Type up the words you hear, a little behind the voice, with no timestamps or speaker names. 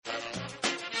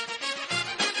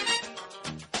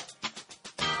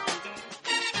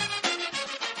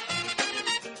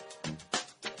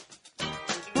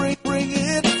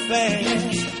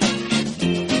fast.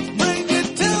 Bring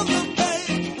it to the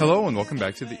bank. Hello and welcome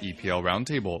back to the EPL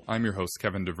Roundtable. I'm your host,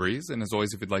 Kevin DeVries, and as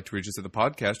always, if you'd like to reach us at the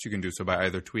podcast, you can do so by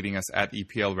either tweeting us at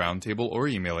EPL Roundtable or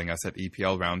emailing us at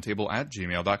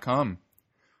eplroundtable@gmail.com.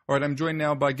 All right, I'm joined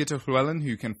now by Gitte Llewellyn, who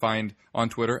you can find on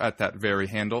Twitter at that very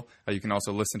handle. You can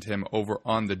also listen to him over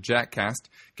on the Jackcast.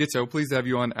 Gitte, pleased to have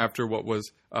you on after what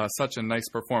was such a nice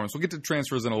performance. We'll get to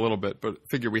transfers in a little bit, but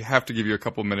figure we have to give you a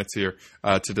couple minutes here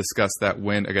to discuss that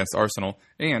win against Arsenal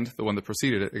and the one that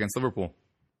preceded it against Liverpool.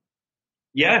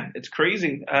 Yeah, it's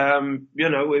crazy. When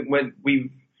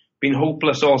we've been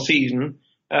hopeless all season,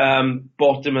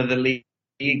 bottom of the league,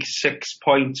 6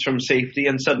 points from safety,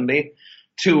 and suddenly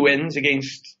 2 wins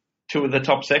against 2 of the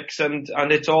top 6, and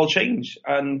it's all changed.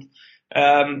 And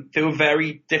they were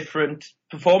very different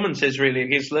performances, really.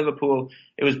 Against Liverpool,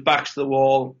 it was backs to the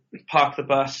wall, park the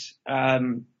bus,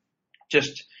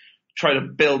 just try to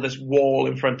build this wall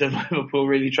in front of Liverpool,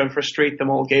 really try and frustrate them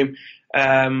all game,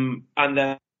 and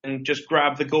then just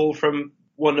grab the goal from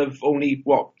one of only,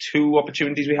 2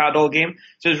 opportunities we had all game.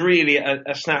 So it was really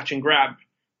a snatch and grab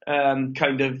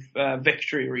kind of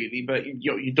victory, really. But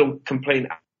you don't complain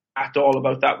at all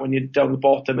about that when you're down the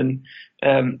bottom and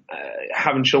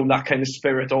haven't shown that kind of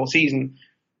spirit all season.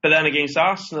 But then against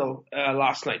Arsenal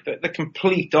last night, the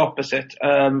complete opposite.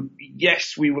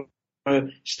 Yes, we were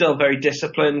still very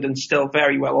disciplined and still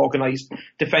very well organised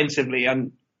defensively,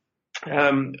 and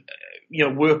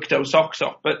worked our socks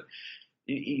off. But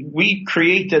we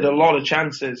created a lot of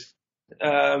chances,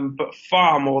 but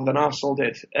far more than Arsenal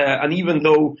did. And even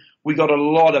though we got a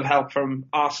lot of help from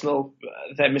Arsenal,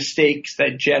 their mistakes,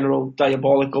 their general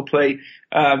diabolical play,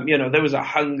 there was a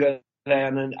hunger there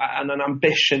and an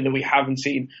ambition that we haven't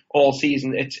seen all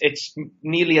season. It's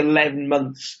nearly 11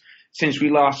 months since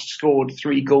we last scored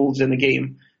 3 goals in a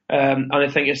game. And I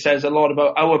think it says a lot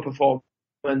about our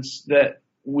performance that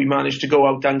we managed to go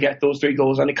out and get those 3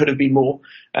 goals, and it could have been more.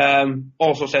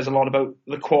 Also says a lot about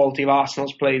the quality of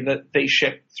Arsenal's play that they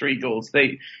shipped 3 goals.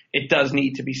 It does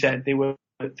need to be said. They were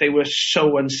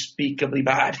so unspeakably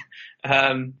bad.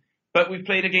 But we've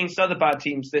played against other bad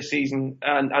teams this season,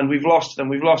 and we've lost them.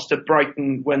 We've lost to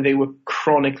Brighton when they were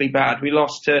chronically bad. We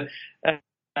lost to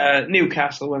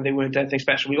Newcastle when they weren't anything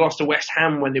special. We lost to West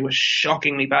Ham when they were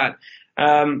shockingly bad.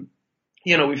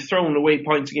 We've thrown away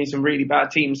points against some really bad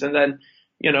teams, and then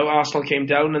Arsenal came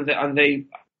down and they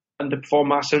underperformed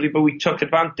massively, but we took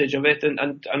advantage of it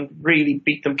and really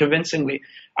beat them convincingly.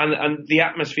 And the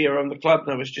atmosphere around the club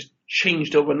now has just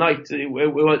changed overnight. It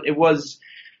was,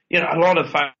 a lot of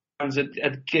fans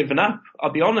had given up.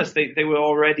 I'll be honest, they were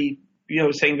already,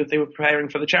 saying that they were preparing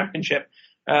for the Championship.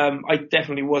 I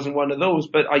definitely wasn't one of those,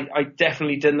 but I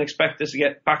definitely didn't expect us to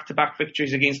get back-to-back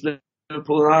victories against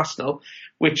Liverpool and Arsenal,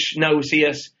 which now see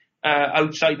us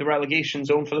outside the relegation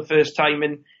zone for the first time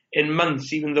in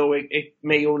months, even though it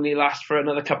may only last for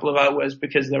another couple of hours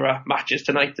because there are matches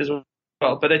tonight as well.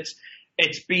 But it's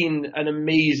been an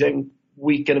amazing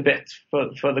week and a bit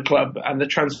for the club, and the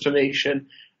transformation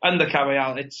under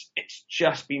Carvajal, it's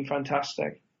just been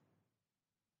fantastic.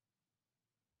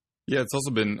 Yeah, it's also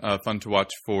been fun to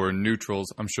watch for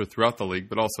neutrals, I'm sure, throughout the league,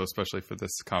 but also especially for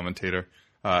this commentator,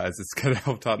 as it's going to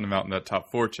help Tottenham out in that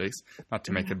top 4 chase. Not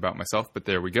to make it about myself, but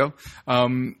there we go.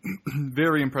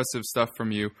 Very impressive stuff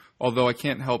from you, although I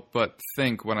can't help but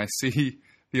think when I see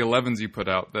the 11s you put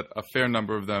out that a fair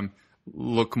number of them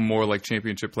look more like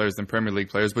Championship players than Premier League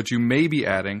players, but you may be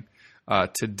adding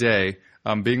today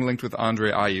being linked with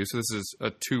Andre Ayew. So this is a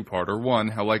 2-parter. 1,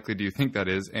 how likely do you think that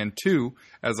is? And 2,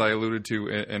 as I alluded to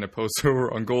in a post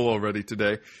over on Goal already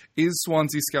today, is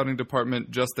Swansea scouting department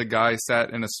just a guy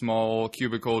sat in a small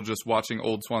cubicle just watching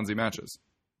old Swansea matches?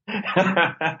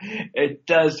 It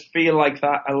does feel like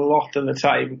that a lot of the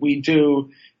time. We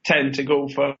do tend to go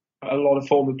for a lot of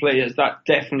former players. That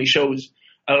definitely shows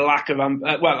a lack of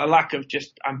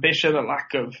just ambition, a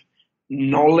lack of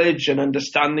knowledge and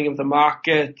understanding of the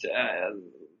market,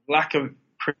 lack of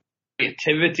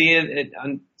creativity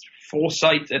and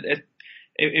foresight.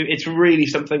 It's really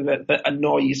something that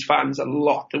annoys fans a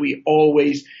lot, that we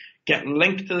always get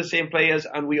linked to the same players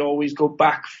and we always go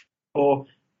back for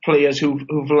players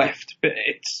who've left. But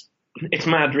it's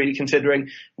mad, really, considering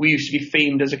we used to be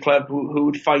famed as a club who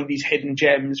would find these hidden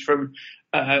gems from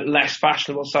less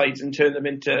fashionable sides and turn them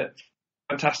into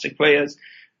fantastic players.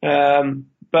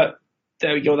 But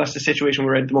there we go. That's the situation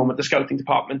we're in at the moment. The scouting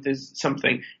department is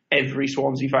something every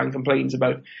Swansea fan complains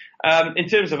about. In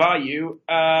terms of Ayew,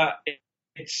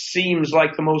 it seems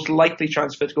like the most likely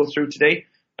transfer to go through today.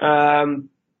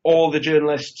 All the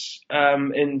journalists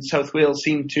in South Wales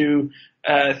seem to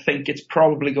think it's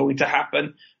probably going to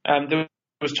happen. There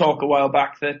was talk a while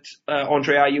back that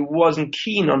Andre Ayew wasn't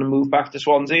keen on a move back to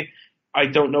Swansea. I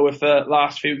don't know if the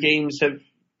last few games have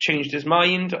changed his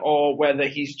mind or whether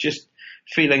he's just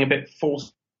feeling a bit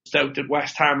forced out at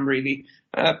West Ham, really.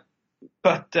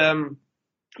 But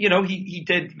he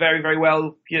did very, very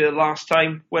well here last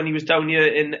time when he was down here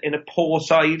in a poor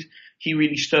side. He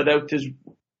really stood out as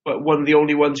one of the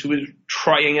only ones who was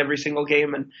trying every single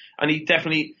game, and he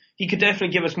could definitely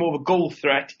give us more of a goal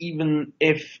threat, even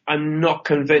if I'm not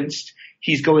convinced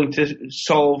he's going to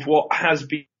solve what has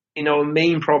been a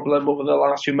main problem over the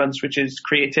last few months, which is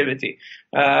creativity.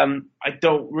 I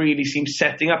don't really see him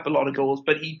setting up a lot of goals,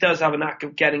 but he does have a knack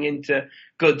of getting into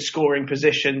good scoring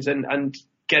positions and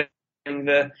getting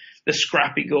the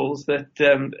scrappy goals that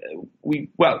we've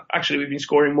been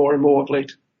scoring more and more of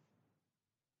late.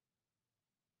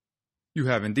 You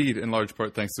have indeed, in large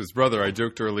part thanks to his brother. I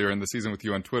joked earlier in the season with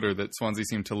you on Twitter that Swansea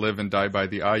seemed to live and die by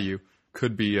the Ayew.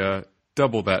 Could be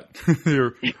double that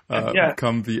here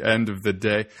come the end of the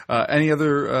day. Any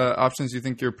other options you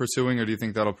think you're pursuing, or do you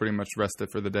think that'll pretty much rest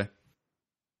it for the day?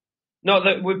 No,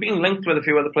 we've been linked with a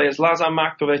few other players. Lazar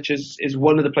Markovic is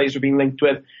one of the players we've been linked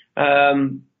with. A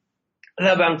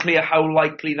little bit unclear how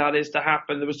likely that is to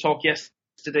happen. There was talk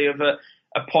yesterday of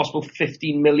a possible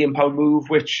 £15 million move,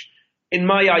 which in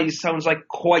my eyes sounds like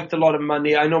quite a lot of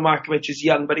money. I know Markovic is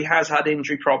young, but he has had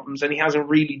injury problems and he hasn't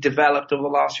really developed over the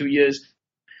last few years,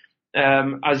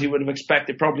 as you would have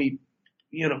expected. Probably,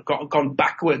 gone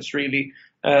backwards really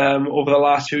over the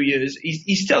last few years.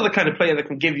 He's still the kind of player that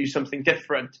can give you something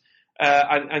different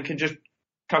and can just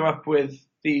come up with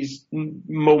these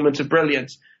moments of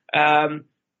brilliance.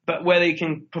 But whether he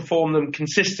can perform them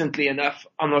consistently enough,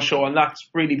 I'm not sure. And that's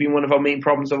really been one of our main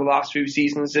problems over the last few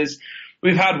seasons is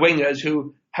we've had wingers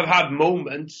who have had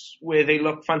moments where they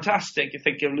look fantastic. You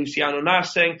think of Luciano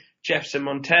Narsing, Jefferson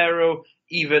Montero,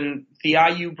 even the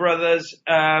Ayew brothers.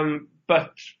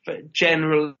 But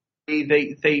generally,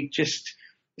 they just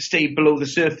stay below the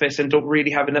surface and don't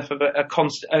really have enough of a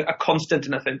constant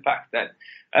enough impact then.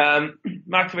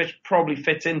 Markovic probably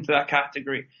fits into that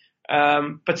category.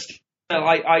 But still,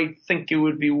 I think it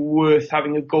would be worth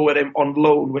having a go at him on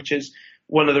loan, which is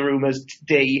one of the rumours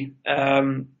today.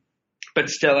 But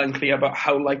still unclear about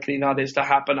how likely that is to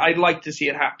happen. I'd like to see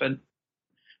it happen.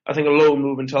 I think a loan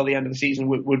move until the end of the season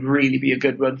would really be a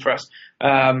good one for us. But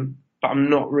I'm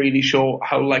not really sure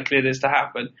how likely it is to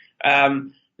happen.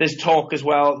 There's talk as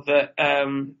well that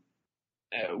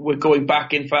we're going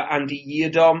back in for Andy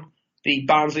Yeardom, the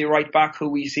Barnsley right back, who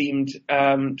we seemed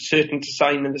certain to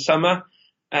sign in the summer.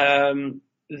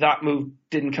 That move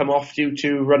didn't come off due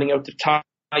to running out of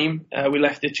time. We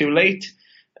left it too late.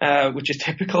 Which is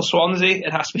typical Swansea,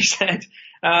 it has to be said.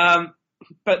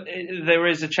 But there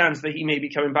is a chance that he may be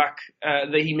coming back,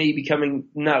 that he may be coming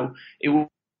now. It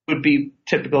would be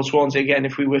typical Swansea again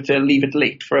if we were to leave it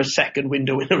late for a second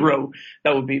window in a row.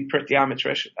 That would be pretty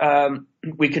amateurish.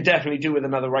 We could definitely do with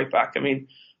another right back. I mean,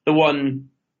 the one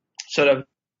sort of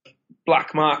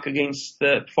black mark against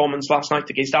the performance last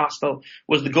night against Arsenal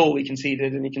was the goal we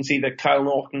conceded, and you can see that Kyle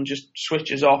Norton just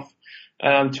switches off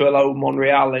to allow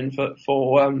Monreal in for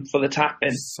the tap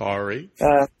in. Sorry.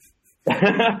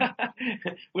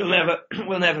 We'll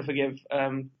never forgive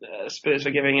Spurs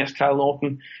for giving us Kyle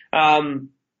Norton.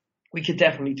 We could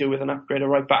definitely do with an upgrade at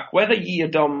right back. Whether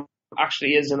Yeardom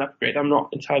actually is an upgrade, I'm not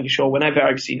entirely sure. Whenever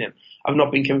I've seen him, I've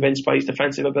not been convinced by his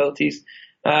defensive abilities.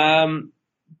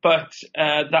 But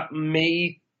that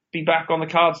may be back on the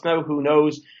cards now. Who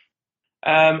knows?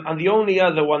 And the only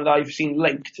other one that I've seen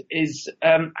linked is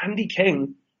Andy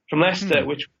King from Leicester,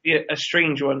 which would be a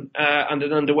strange one and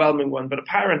an underwhelming one. But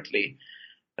apparently,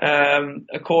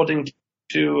 according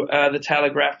to the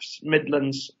Telegraph's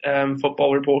Midlands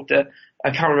football reporter, I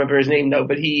can't remember his name now,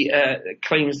 but he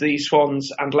claims the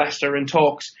Swans and Leicester are in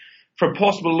talks for a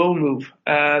possible loan move.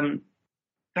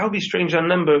 That would be strange on a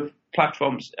number of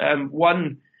platforms.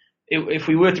 One, if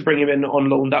we were to bring him in on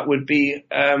loan, that would be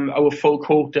our full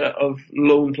quota of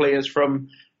loan players from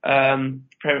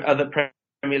other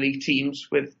Premier League teams,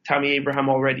 with Tammy Abraham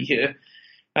already here.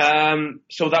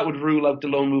 So that would rule out the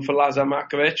loan move for Lazar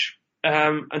Markovic.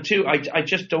 And two, I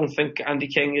just don't think Andy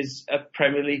King is a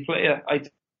Premier League player.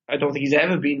 I don't think he's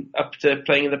ever been up to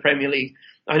playing in the Premier League.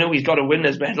 I know he's got a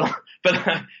winner's medal, but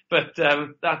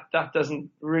that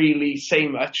doesn't really say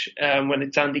much when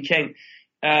it's Andy King.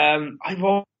 I've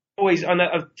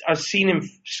seen him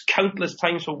countless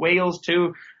times for Wales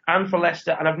too, and for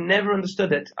Leicester, and I've never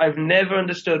understood it. I've never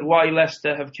understood why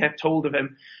Leicester have kept hold of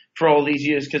him for all these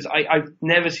years, because I've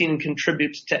never seen him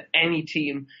contribute to any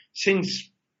team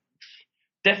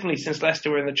definitely since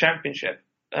Leicester were in the Championship.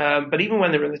 But even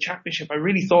when they were in the Championship, I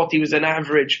really thought he was an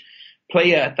average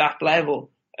player at that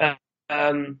level.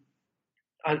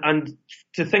 And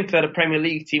to think that a Premier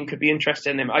League team could be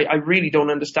interested in him, I really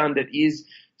don't understand it. He is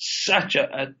such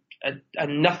a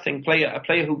nothing player, a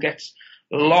player who gets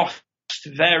lost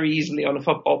very easily on a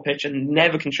football pitch and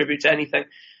never contributes anything.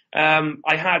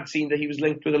 I had seen that he was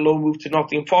linked with a loan move to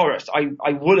Nottingham Forest.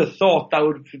 I would have thought that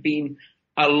would have been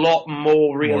a lot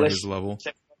more realistic. More his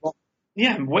level.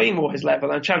 Yeah, way more his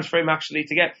level, and a chance for him actually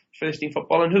to get first team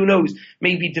football, and who knows,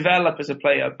 maybe develop as a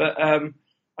player. But I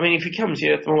mean, if he comes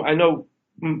here at the moment, I know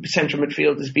central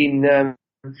midfield has been a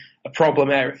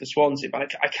problem area for Swansea,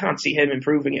 but I can't see him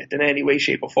improving it in any way,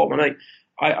 shape or form. And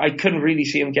I couldn't really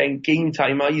see him getting game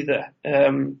time either.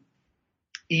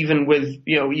 Even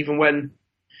when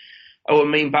our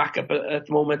main backup at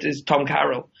the moment is Tom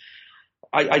Carroll,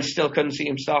 I still couldn't see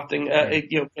him starting,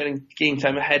 getting game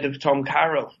time ahead of Tom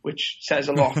Carroll, which says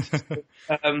a lot.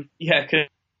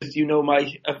 Because you know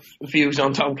my views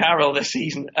on Tom Carroll this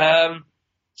season.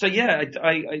 So yeah,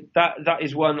 that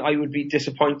is one I would be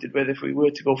disappointed with if we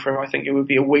were to go for him. I think it would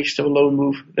be a waste of a loan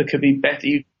move that could be better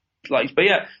utilised. But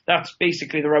yeah, that's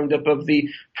basically the roundup of the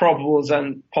probables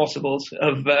and possibles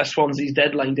of Swansea's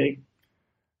deadline day.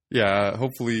 Yeah,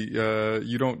 hopefully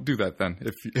you don't do that then.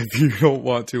 If you don't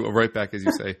want to, a right back, as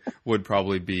you say, would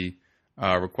probably be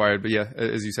required. But yeah,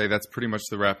 as you say, that's pretty much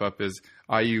the wrap up. Is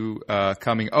Ayew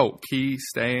coming? Oh, Key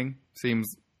staying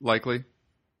seems likely.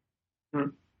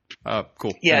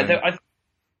 Cool. Yeah,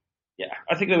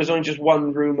 I think there was only just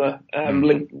one rumor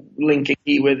linking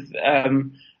Key with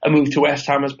a move to West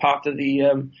Ham as part of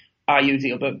the Ayew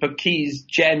deal, but Key's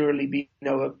generally been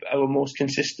our most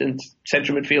consistent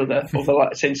central midfielder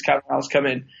since Carroll's come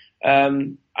in.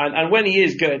 And when he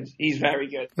is good, he's very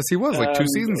good. Yes, he was like 2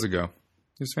 seasons ago.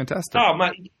 He was fantastic. Oh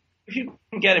man, if you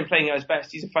can get him playing at his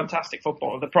best, he's a fantastic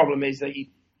footballer. The problem is that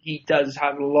he does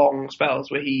have long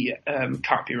spells where he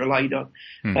can't be relied on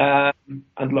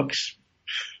and looks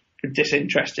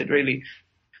disinterested, really.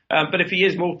 But if he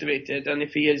is motivated and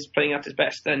if he is playing at his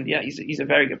best, then yeah, he's a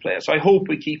very good player. So I hope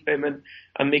we keep him and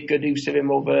make good use of him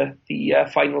over the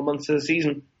final months of the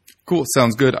season. Cool.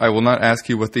 Sounds good. I will not ask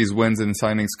you what these wins and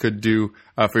signings could do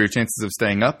for your chances of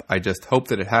staying up. I just hope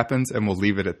that it happens, and we'll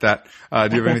leave it at that.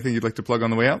 Do you have anything you'd like to plug on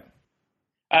the way out?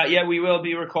 Yeah, we will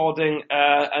be recording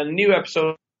a new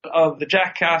episode of the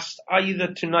Jackcast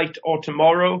either tonight or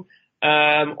tomorrow.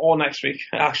 Or next week.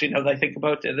 Actually, now that I think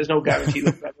about it, there's no guarantee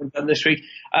that we haven't done this week.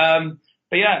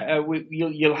 But yeah,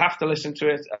 you'll have to listen to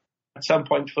it at some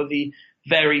point for the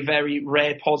very, very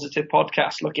rare positive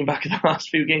podcast looking back at the last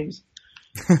few games.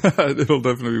 It'll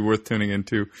definitely be worth tuning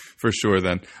into for sure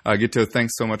then. Gito,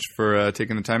 thanks so much for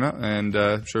taking the time out, and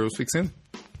sure we'll speak soon.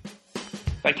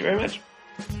 Thank you very much.